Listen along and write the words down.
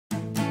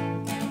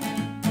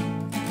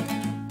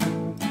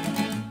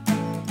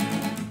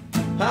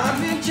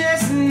I've been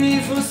chasing me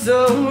for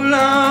so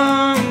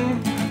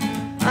long.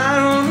 I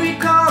don't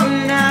recall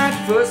when I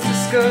first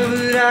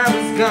discovered I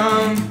was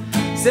gone.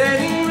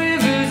 Sailing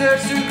rivers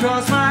urged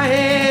across my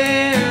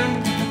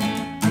hand.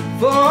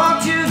 For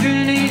our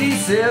children,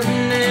 87,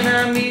 and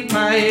I meet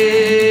my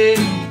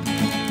end.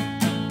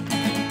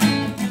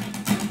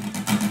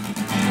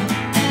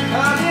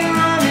 I've been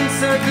running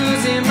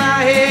circles in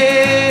my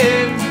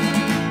head,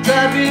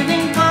 tried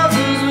building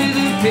puzzles with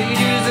the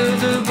pages of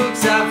the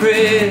books I've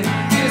read.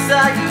 Just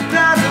like the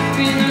clouds up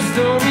in a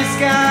stormy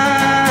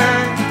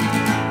sky,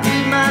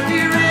 it might be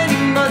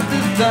raining but the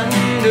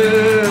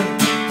thunder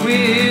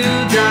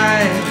will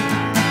die.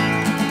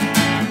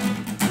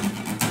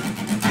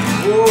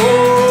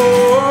 Whoa.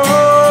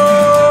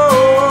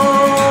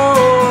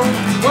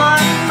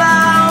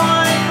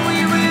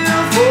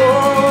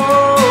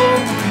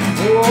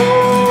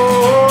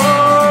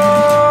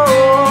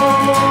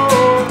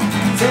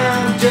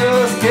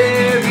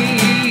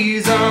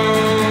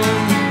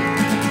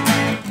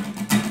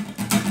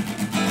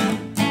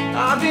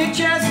 I've been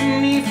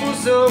chasing me for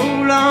so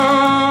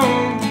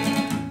long.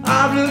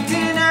 I've looked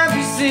in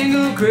every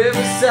single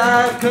crevice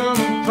I've come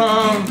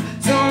upon.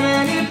 So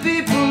many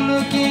people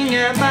looking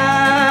at my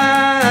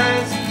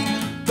eyes,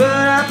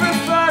 but I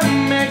prefer to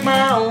make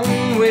my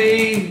own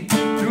way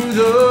through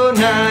the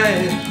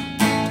night.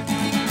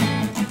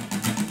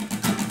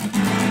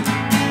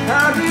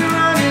 I've been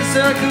running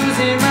circles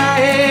in my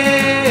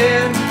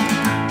head,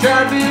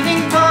 tried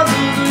building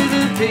puzzles with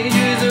the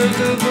pages of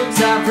the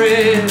books I've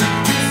read.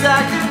 Just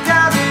like the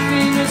clouds up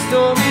in a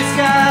stormy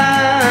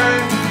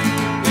sky,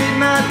 it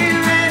might be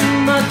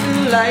raining but the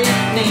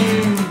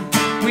lightning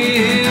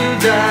will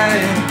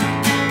die.